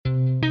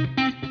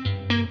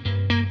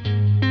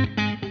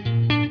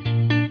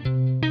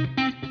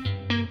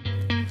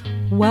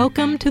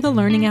Welcome to the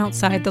Learning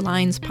Outside the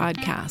Lines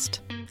podcast.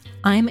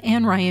 I'm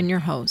Ann Ryan, your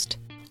host,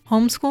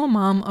 homeschool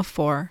mom of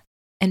 4,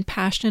 and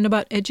passionate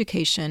about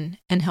education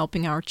and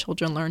helping our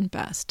children learn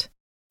best.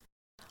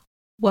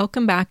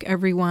 Welcome back,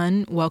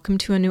 everyone. Welcome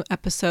to a new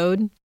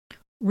episode.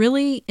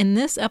 Really, in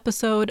this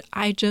episode,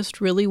 I just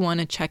really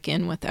want to check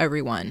in with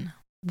everyone.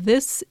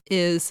 This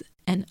is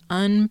an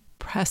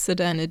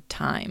unprecedented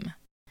time.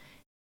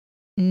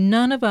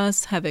 None of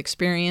us have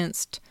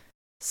experienced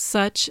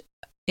such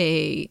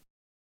a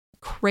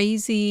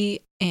crazy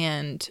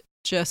and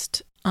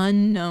just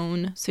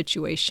unknown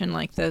situation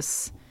like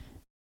this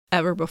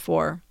ever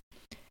before.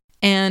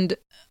 And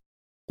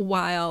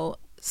while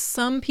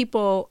some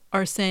people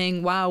are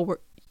saying, wow,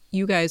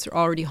 you guys are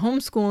already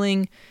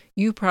homeschooling,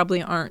 you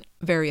probably aren't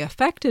very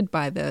affected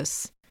by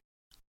this.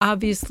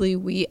 Obviously,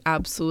 we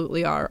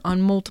absolutely are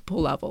on multiple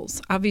levels.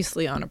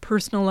 Obviously, on a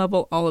personal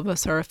level, all of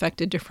us are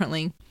affected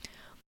differently.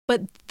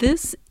 But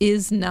this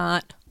is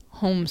not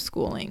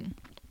homeschooling.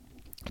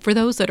 For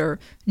those that are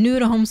new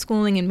to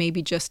homeschooling and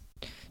maybe just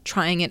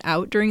trying it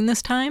out during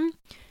this time,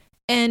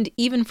 and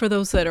even for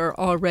those that are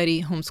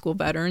already homeschool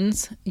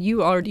veterans,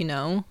 you already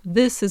know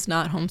this is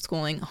not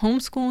homeschooling.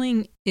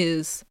 Homeschooling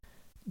is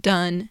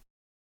done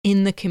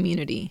in the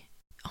community.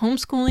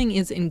 Homeschooling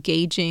is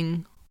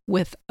engaging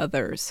with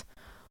others.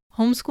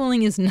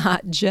 Homeschooling is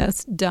not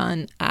just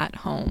done at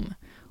home,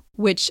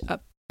 which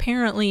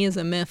apparently is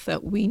a myth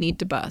that we need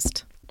to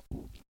bust.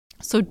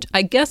 So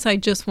I guess I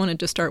just wanted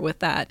to start with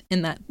that,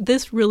 in that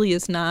this really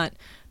is not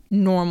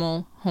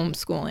normal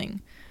homeschooling.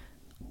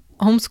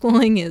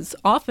 Homeschooling is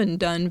often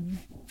done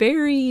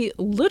very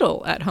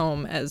little at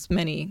home, as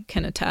many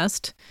can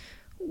attest,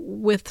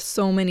 with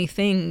so many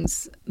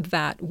things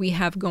that we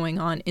have going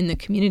on in the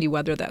community,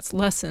 whether that's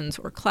lessons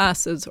or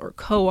classes or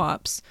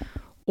co-ops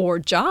or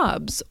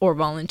jobs or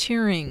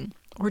volunteering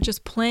or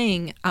just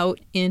playing out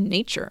in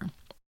nature,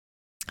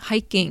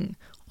 hiking,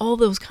 all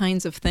those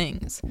kinds of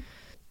things.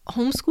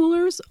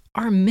 Homeschoolers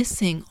are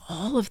missing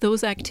all of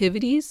those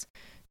activities,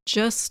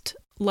 just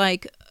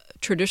like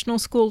traditional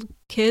school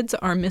kids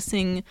are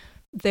missing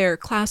their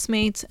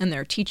classmates and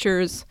their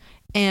teachers,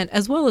 and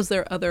as well as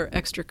their other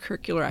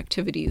extracurricular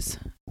activities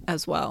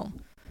as well.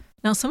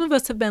 Now, some of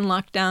us have been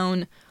locked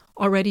down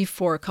already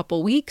for a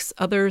couple weeks.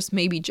 Others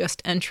may be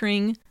just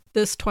entering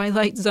this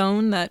twilight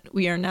zone that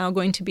we are now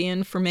going to be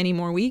in for many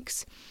more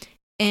weeks.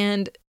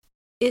 And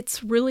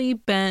it's really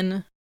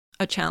been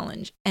a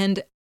challenge.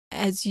 And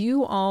as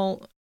you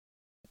all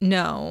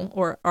know,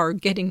 or are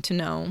getting to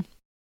know,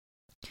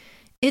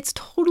 it's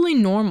totally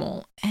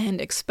normal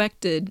and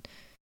expected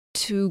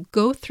to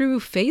go through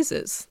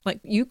phases. Like,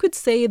 you could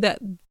say that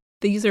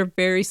these are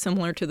very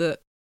similar to the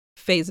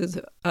phases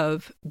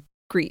of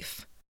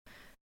grief.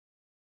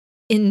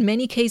 In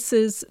many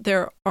cases,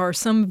 there are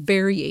some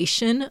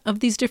variation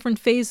of these different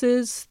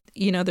phases.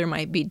 You know, there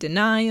might be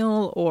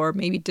denial, or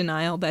maybe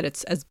denial that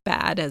it's as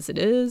bad as it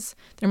is.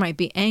 There might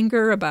be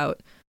anger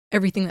about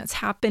everything that's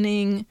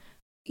happening,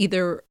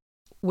 either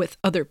with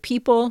other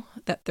people,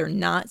 that they're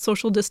not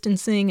social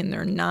distancing and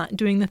they're not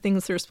doing the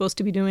things they're supposed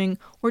to be doing,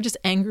 or just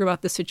anger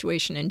about the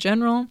situation in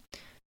general.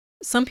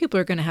 Some people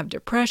are going to have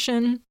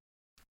depression.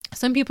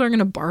 Some people are going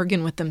to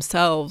bargain with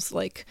themselves,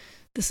 like,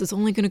 this is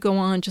only going to go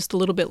on just a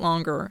little bit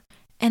longer.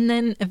 And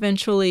then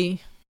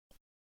eventually,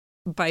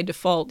 by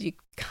default, you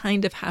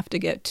kind of have to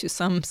get to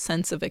some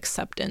sense of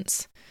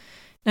acceptance.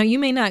 Now, you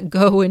may not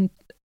go in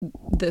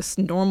this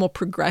normal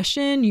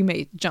progression, you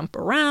may jump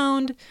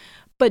around,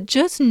 but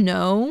just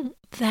know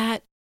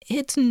that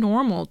it's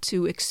normal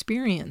to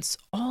experience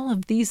all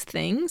of these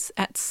things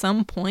at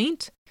some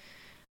point,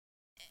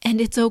 and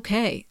it's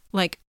okay.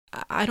 Like,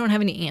 I don't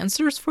have any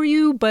answers for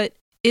you, but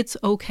it's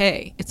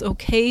okay. It's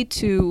okay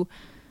to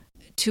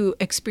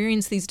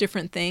experience these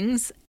different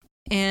things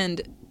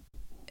and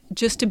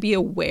just to be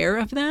aware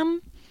of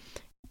them,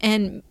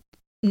 and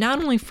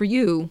not only for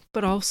you,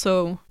 but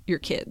also your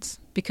kids,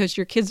 because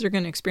your kids are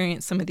going to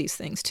experience some of these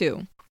things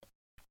too.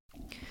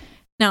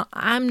 Now,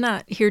 I'm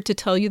not here to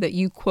tell you that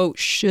you, quote,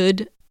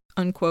 should,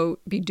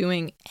 unquote, be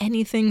doing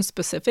anything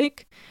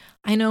specific.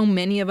 I know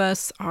many of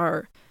us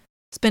are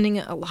spending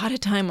a lot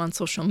of time on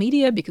social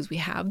media because we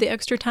have the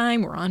extra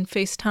time. We're on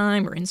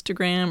FaceTime or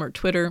Instagram or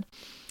Twitter.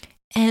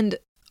 And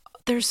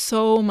there's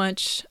so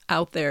much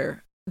out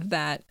there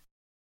that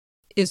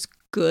is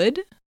good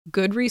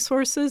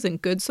resources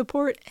and good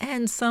support,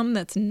 and some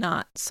that's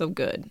not so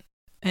good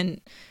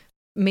and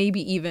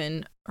maybe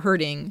even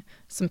hurting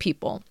some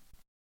people.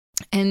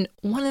 And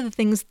one of the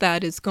things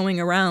that is going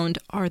around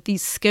are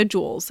these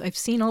schedules. I've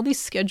seen all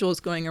these schedules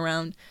going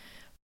around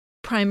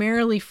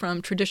primarily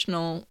from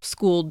traditional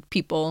schooled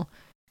people,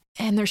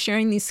 and they're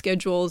sharing these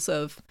schedules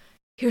of,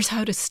 here's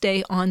how to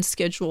stay on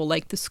schedule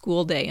like the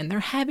school day. And they're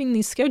having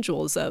these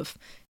schedules of,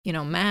 you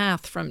know,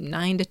 math from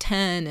 9 to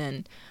 10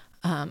 and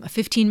a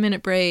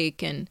 15-minute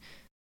break, and,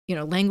 you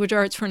know, language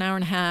arts for an hour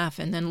and a half,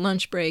 and then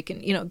lunch break.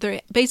 And, you know,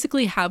 they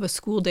basically have a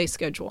school day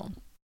schedule.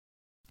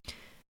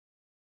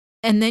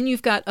 And then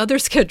you've got other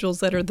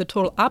schedules that are the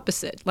total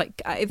opposite.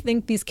 Like, I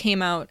think these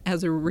came out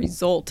as a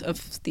result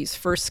of these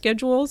first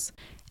schedules.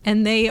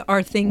 And they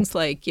are things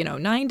like,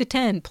 9 to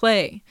 10,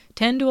 play,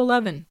 10 to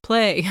 11,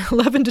 play,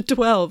 11 to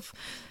 12,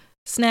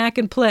 snack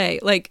and play.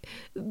 Like,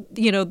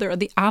 they're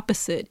the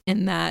opposite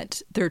in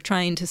that they're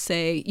trying to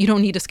say you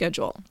don't need a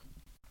schedule.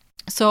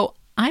 So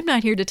I'm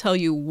not here to tell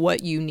you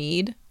what you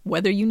need,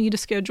 whether you need a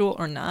schedule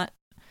or not.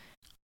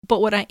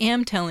 But what I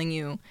am telling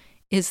you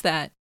is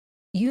that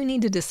you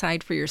need to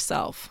decide for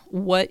yourself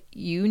what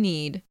you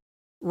need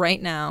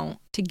right now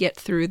to get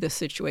through this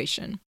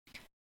situation.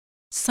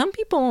 Some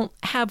people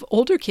have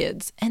older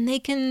kids and they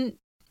can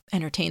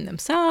entertain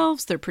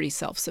themselves. They're pretty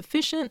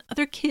self-sufficient.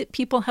 Other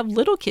people have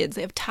little kids.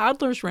 They have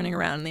toddlers running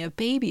around and they have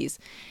babies.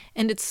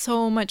 And it's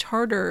so much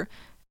harder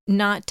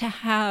not to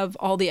have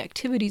all the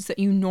activities that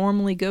you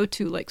normally go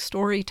to, like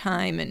story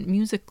time and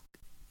music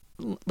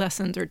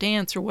lessons or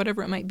dance or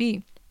whatever it might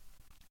be.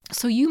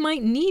 So you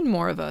might need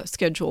more of a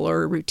schedule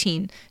or a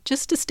routine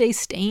just to stay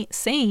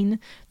sane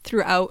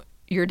throughout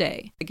your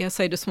day. I guess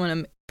I just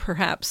want to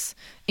perhaps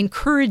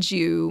encourage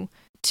you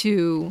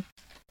to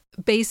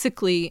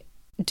basically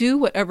do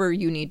whatever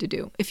you need to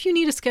do. If you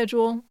need a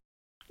schedule,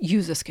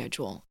 use a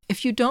schedule.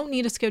 If you don't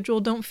need a schedule,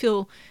 don't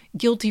feel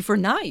guilty for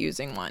not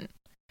using one.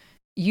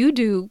 You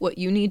do what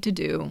you need to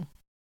do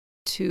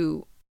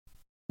to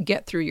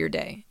get through your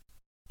day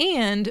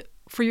and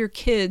for your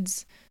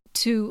kids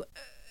to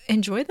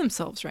enjoy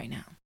themselves right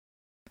now.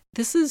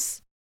 This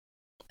is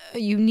a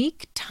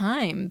unique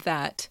time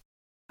that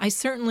I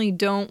certainly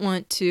don't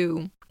want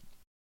to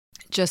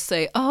just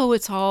say, oh,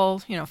 it's all,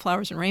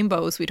 flowers and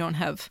rainbows. We don't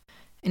have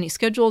any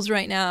schedules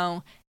right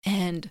now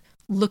and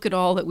look at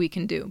all that we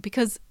can do.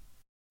 Because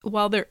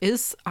while there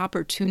is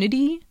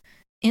opportunity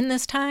in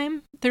this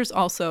time, there's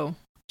also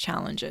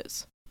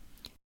challenges.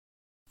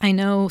 I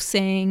know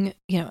saying,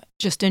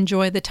 just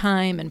enjoy the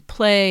time and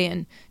play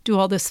and do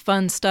all this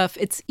fun stuff,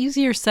 it's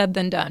easier said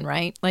than done,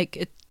 right? Like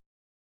it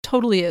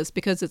totally is,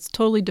 because it's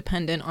totally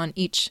dependent on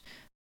each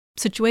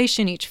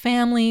situation, each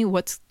family,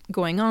 what's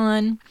going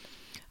on.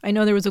 I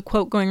know there was a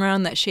quote going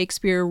around that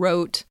Shakespeare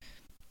wrote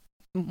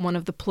one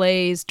of the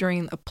plays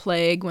during a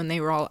plague when they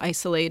were all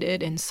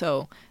isolated, and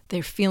so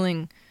they're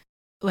feeling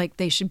like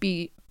they should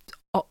be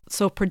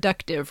so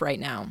productive right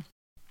now.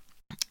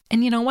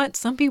 And you know what?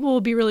 Some people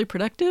will be really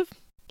productive.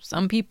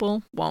 Some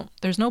people won't.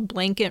 There's no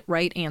blanket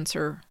right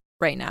answer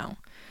right now.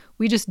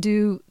 We just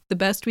do the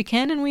best we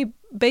can, and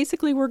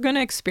we're going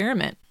to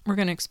experiment. We're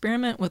going to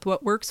experiment with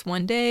what works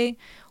one day.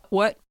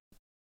 What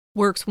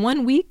works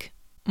one week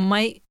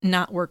might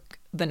not work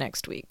the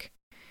next week.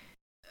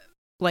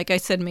 Like I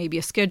said, maybe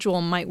a schedule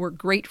might work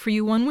great for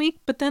you one week,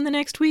 but then the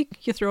next week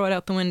you throw it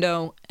out the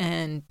window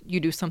and you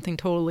do something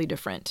totally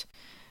different.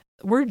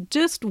 We're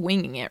just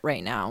winging it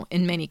right now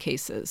in many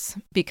cases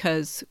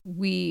because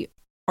we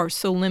are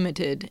so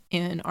limited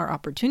in our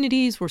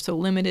opportunities. We're so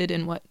limited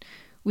in what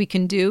we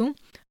can do.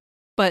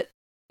 But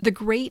the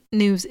great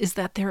news is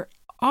that there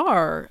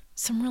are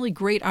some really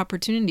great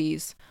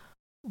opportunities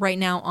right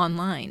now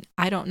online.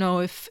 I don't know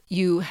if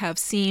you have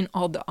seen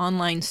all the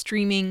online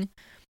streaming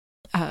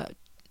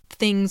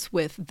things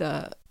with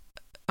the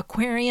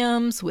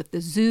aquariums, with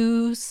the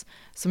zoos,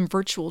 some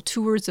virtual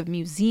tours of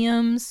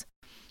museums.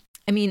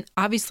 I mean,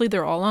 obviously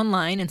they're all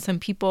online and some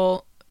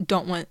people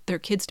don't want their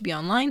kids to be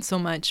online so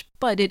much,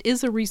 but it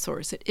is a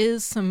resource. It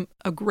is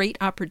a great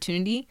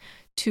opportunity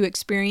to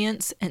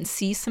experience and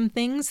see some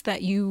things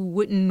that you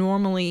wouldn't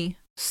normally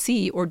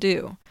see or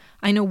do.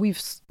 I know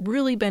we've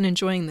really been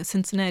enjoying the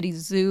Cincinnati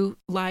Zoo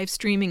live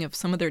streaming of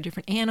some of their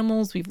different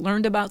animals. We've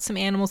learned about some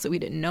animals that we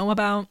didn't know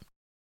about.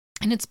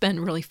 And it's been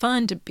really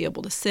fun to be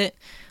able to sit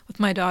with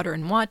my daughter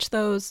and watch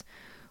those.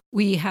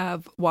 We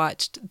have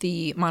watched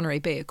the Monterey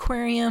Bay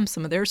Aquarium,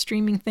 some of their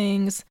streaming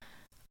things.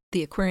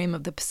 The Aquarium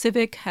of the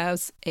Pacific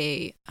has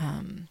I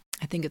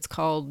think it's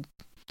called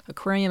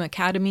Aquarium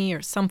Academy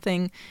or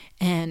something,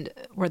 and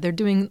where they're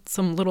doing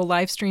some little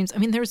live streams. I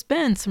mean, there's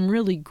been some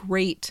really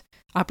great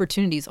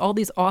opportunities. All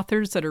these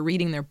authors that are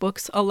reading their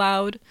books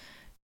aloud,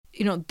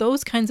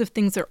 those kinds of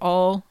things are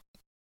all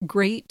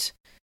great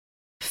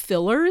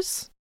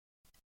fillers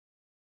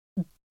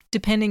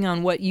depending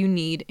on what you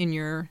need in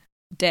your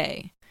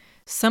day.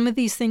 Some of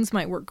these things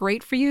might work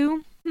great for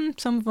you.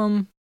 Some of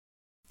them,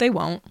 they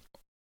won't.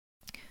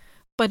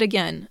 But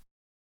again,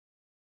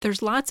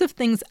 there's lots of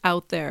things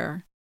out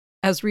there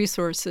as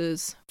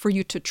resources for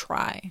you to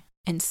try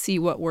and see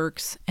what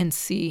works and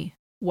see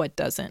what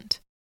doesn't.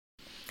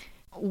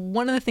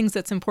 One of the things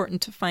that's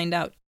important to find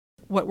out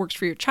what works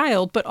for your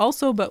child, but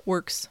also what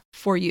works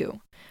for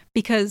you.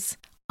 Because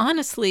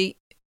honestly,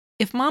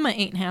 if mama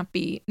ain't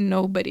happy,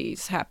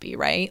 nobody's happy,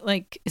 right?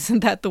 Like,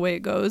 isn't that the way it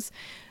goes?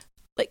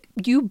 Like,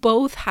 you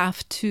both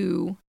have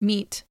to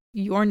meet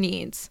your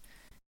needs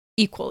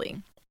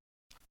equally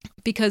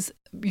because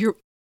your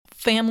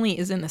family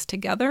is in this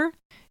together.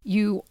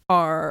 You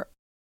are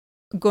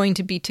going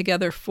to be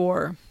together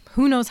for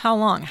who knows how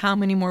long, how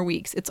many more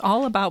weeks. It's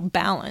all about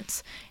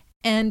balance.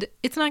 And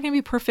it's not going to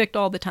be perfect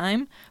all the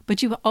time,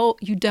 but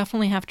you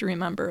definitely have to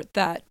remember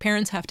that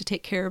parents have to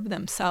take care of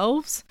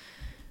themselves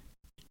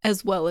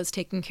as well as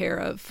taking care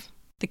of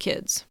the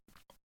kids.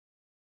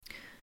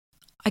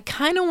 I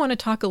kind of want to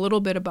talk a little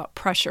bit about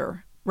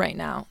pressure right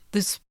now.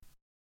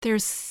 There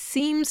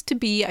seems to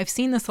be, I've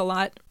seen this a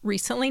lot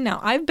recently. Now,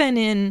 I've been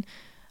in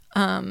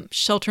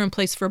shelter in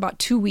place for about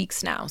 2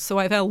 weeks now, so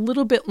I've had a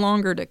little bit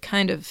longer to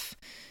kind of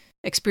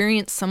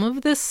experience some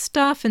of this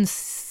stuff and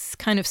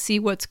kind of see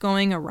what's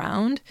going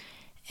around.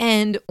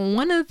 And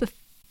one of the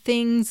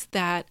things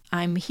that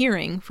I'm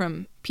hearing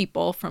from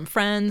people, from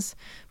friends,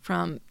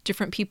 from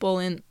different people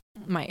in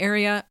my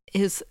area,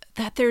 is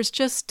that there's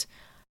just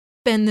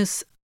been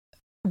this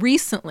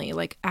recently,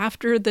 like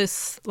after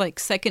this like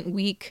second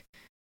week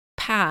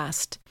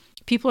passed,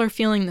 people are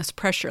feeling this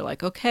pressure,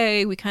 like,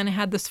 okay, we kind of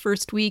had this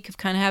first week of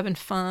kind of having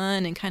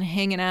fun and kind of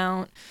hanging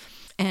out.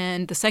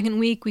 And the second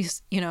week, we,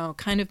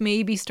 kind of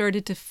maybe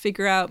started to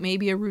figure out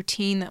maybe a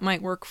routine that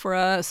might work for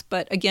us.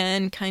 But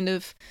again, kind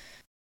of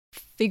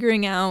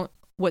figuring out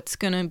what's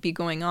going to be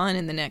going on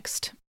in the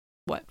next,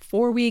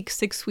 4 weeks,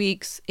 6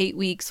 weeks, 8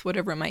 weeks,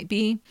 whatever it might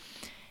be.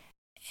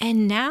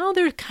 And now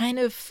they're kind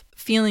of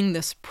feeling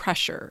this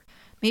pressure,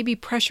 maybe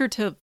pressure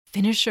to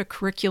finish a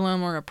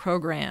curriculum or a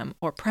program,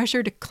 or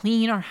pressure to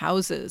clean our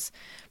houses,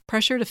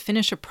 pressure to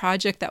finish a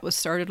project that was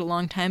started a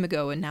long time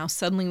ago. And now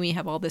suddenly we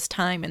have all this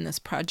time and this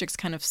project's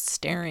kind of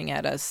staring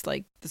at us,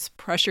 like this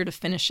pressure to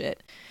finish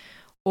it.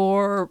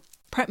 Or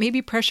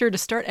maybe pressure to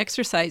start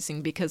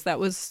exercising because that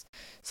was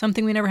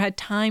something we never had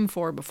time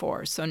for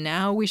before. So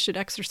now we should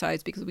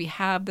exercise because we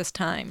have this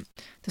time.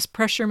 This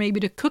pressure maybe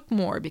to cook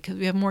more because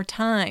we have more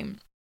time.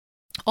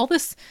 All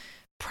this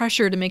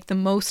pressure to make the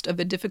most of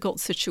a difficult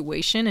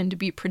situation and to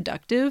be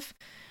productive.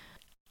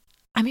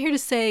 I'm here to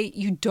say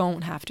you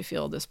don't have to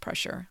feel this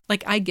pressure.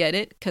 Like, I get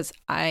it because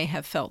I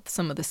have felt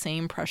some of the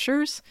same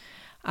pressures.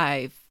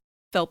 I've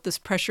felt this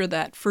pressure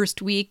that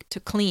first week to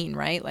clean,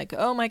 right? Like,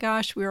 oh my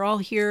gosh, we're all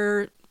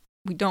here.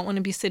 We don't want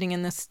to be sitting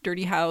in this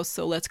dirty house,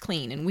 so let's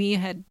clean. And we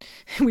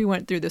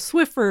went through the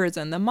Swiffers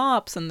and the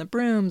mops and the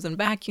brooms and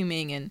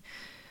vacuuming and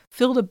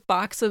filled a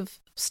box of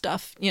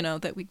stuff,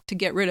 to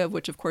get rid of,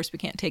 which of course we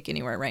can't take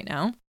anywhere right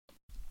now.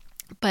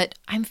 But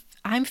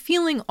I'm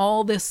feeling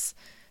all this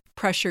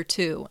pressure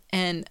too.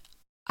 And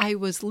I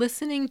was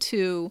listening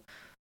to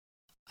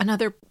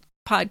another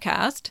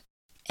podcast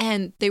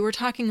and they were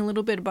talking a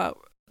little bit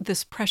about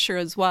this pressure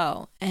as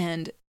well.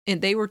 And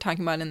they were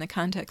talking about in the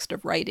context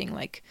of writing,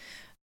 like,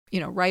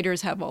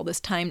 writers have all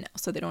this time now,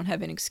 so they don't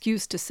have an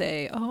excuse to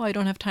say, oh, I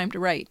don't have time to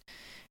write.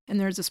 And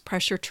there's this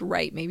pressure to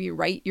write, maybe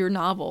write your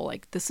novel,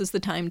 like this is the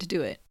time to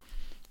do it.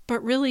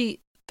 But really,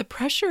 the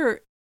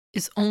pressure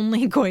is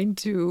only going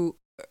to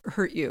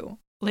hurt you.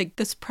 Like,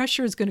 this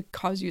pressure is going to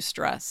cause you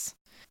stress.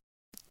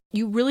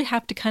 You really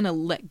have to kind of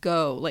let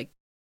go, like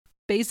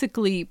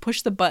basically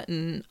push the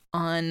button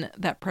on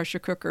that pressure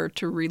cooker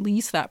to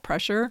release that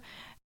pressure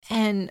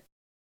and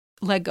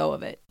let go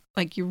of it.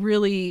 Like, you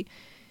really,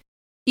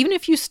 even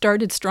if you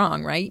started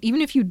strong, right?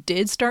 Even if you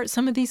did start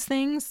some of these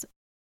things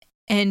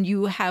and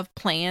you have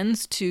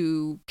plans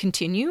to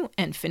continue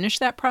and finish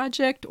that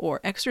project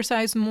or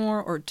exercise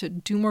more or to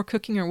do more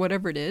cooking or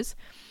whatever it is,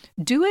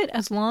 do it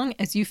as long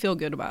as you feel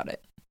good about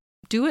it.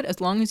 Do it as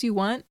long as you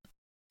want.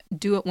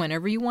 Do it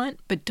whenever you want,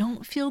 but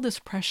don't feel this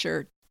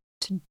pressure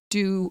to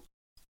do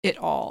it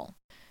all.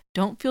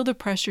 Don't feel the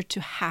pressure to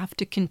have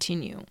to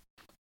continue.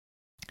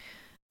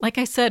 Like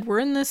I said, we're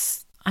in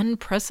this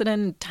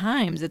unprecedented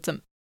times. It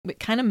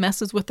kind of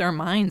messes with our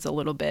minds a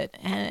little bit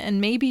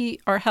and maybe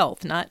our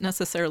health, not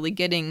necessarily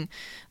getting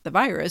the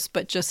virus,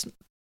 but just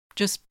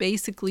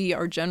basically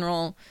our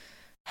general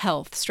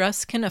health.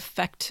 Stress can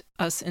affect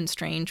us in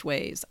strange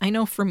ways. I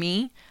know for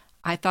me,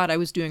 I thought I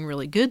was doing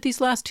really good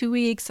these last 2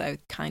 weeks. I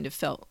kind of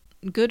felt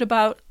good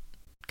about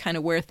kind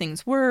of where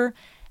things were.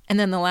 And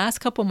then the last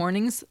couple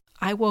mornings,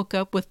 I woke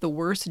up with the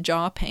worst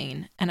jaw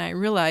pain. And I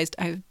realized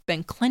I've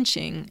been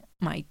clenching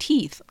my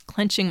teeth,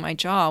 clenching my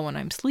jaw when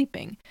I'm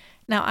sleeping.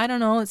 Now, I don't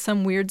know, it's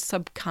some weird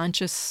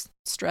subconscious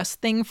stress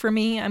thing for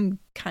me. I'm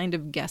kind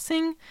of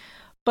guessing.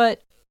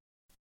 But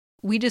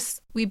we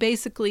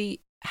basically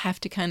have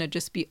to kind of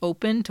just be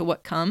open to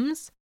what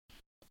comes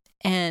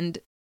and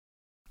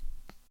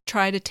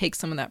try to take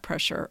some of that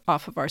pressure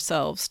off of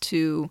ourselves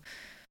to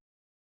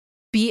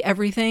be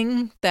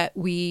everything that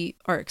we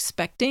are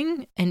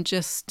expecting and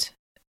just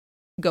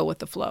go with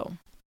the flow.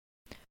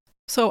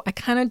 So I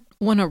kind of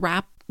want to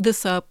wrap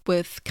this up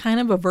with kind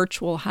of a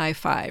virtual high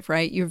five,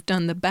 right? You've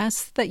done the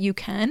best that you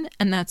can,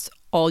 and that's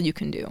all you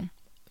can do.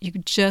 You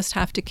just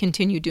have to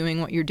continue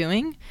doing what you're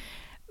doing.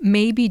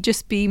 Maybe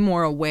just be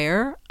more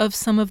aware of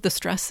some of the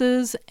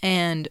stresses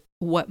and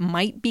what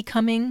might be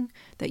coming,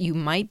 that you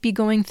might be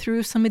going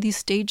through some of these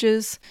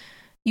stages.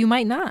 You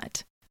might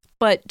not,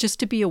 but just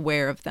to be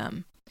aware of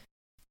them.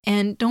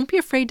 And don't be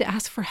afraid to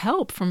ask for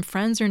help from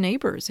friends or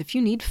neighbors. If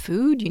you need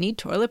food, you need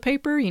toilet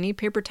paper, you need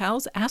paper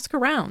towels, ask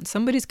around.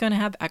 Somebody's going to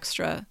have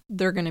extra.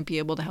 They're going to be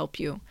able to help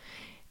you.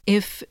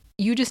 If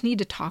you just need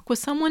to talk with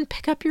someone,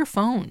 pick up your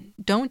phone.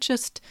 Don't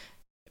just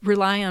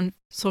rely on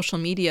social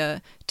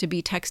media to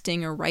be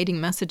texting or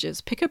writing messages.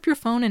 Pick up your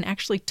phone and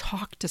actually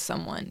talk to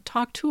someone.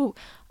 Talk to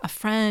a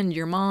friend,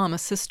 your mom, a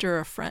sister,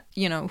 a friend,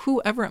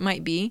 whoever it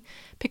might be.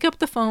 Pick up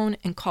the phone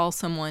and call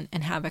someone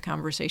and have a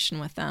conversation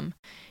with them.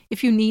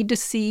 If you need to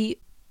see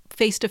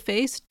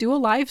face-to-face, do a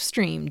live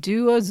stream,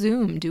 do a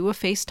Zoom, do a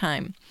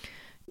FaceTime.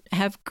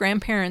 Have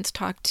grandparents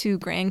talk to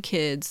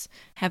grandkids,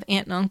 have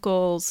aunt and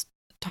uncles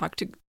talk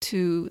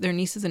to their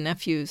nieces and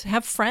nephews,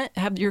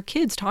 have your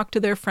kids talk to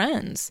their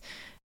friends.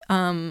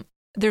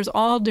 There's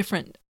all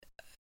different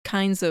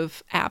kinds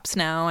of apps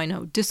now. I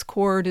know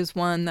Discord is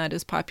one that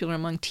is popular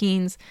among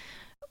teens.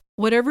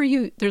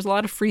 There's a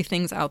lot of free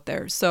things out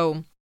there.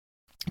 So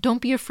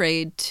don't be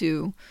afraid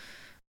to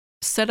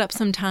set up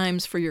some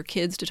times for your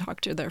kids to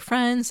talk to their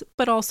friends,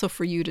 but also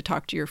for you to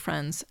talk to your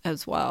friends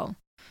as well.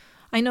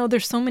 I know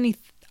there's so many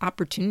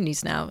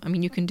opportunities now. I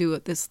mean, you can do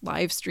this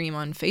live stream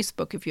on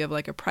Facebook if you have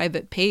like a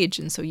private page,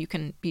 and so you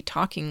can be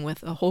talking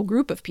with a whole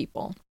group of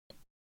people.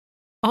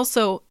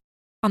 Also,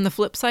 on the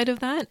flip side of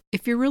that,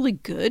 if you're really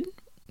good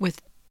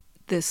with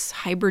this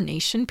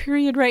hibernation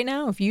period right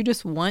now, if you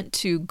just want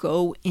to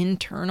go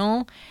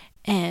internal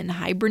and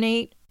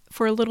hibernate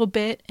for a little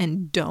bit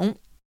and don't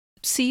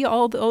see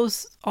all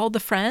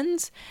the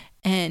friends,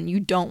 and you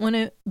don't want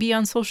to be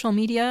on social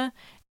media,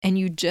 and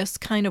you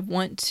just kind of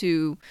want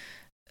to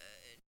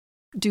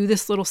do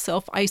this little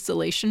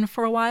self-isolation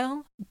for a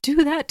while,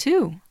 do that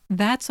too.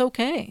 That's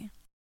okay.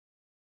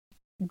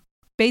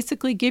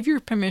 Basically, give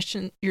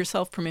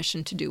yourself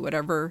permission to do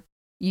whatever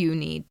you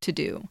need to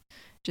do.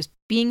 Just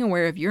being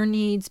aware of your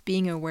needs,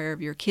 being aware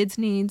of your kids'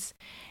 needs,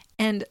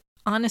 and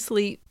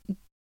honestly,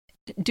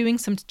 doing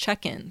some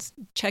check-ins.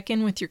 Check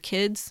in with your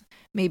kids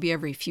maybe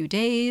every few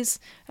days,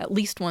 at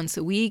least once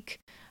a week.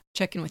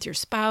 Check in with your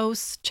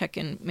spouse, check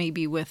in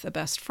maybe with a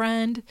best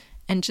friend,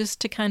 and just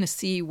to kind of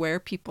see where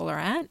people are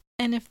at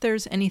and if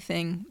there's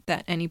anything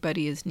that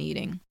anybody is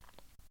needing.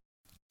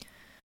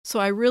 So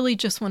I really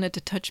just wanted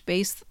to touch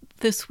base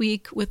this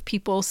week with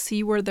people,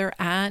 see where they're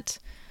at,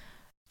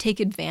 take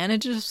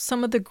advantage of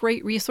some of the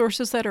great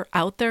resources that are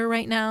out there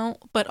right now,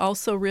 but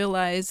also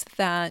realize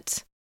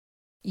that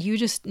you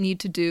just need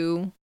to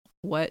do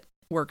what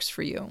works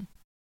for you.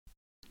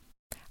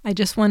 I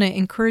just want to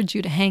encourage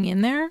you to hang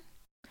in there.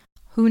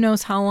 Who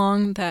knows how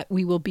long that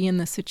we will be in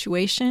this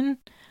situation,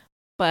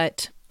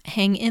 but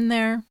hang in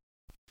there.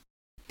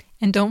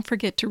 And don't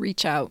forget to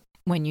reach out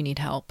when you need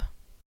help.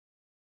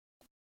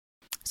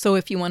 So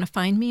if you want to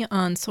find me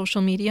on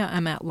social media,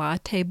 I'm at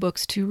Latte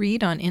Books to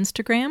Read on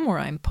Instagram, where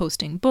I'm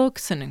posting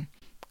books and a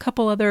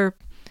couple other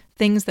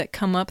things that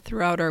come up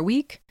throughout our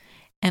week.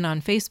 And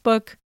on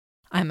Facebook,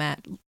 I'm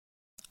at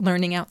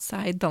Learning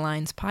Outside the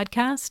Lines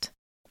podcast.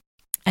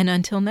 And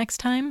until next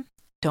time,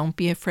 don't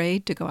be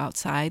afraid to go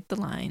outside the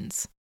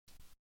lines.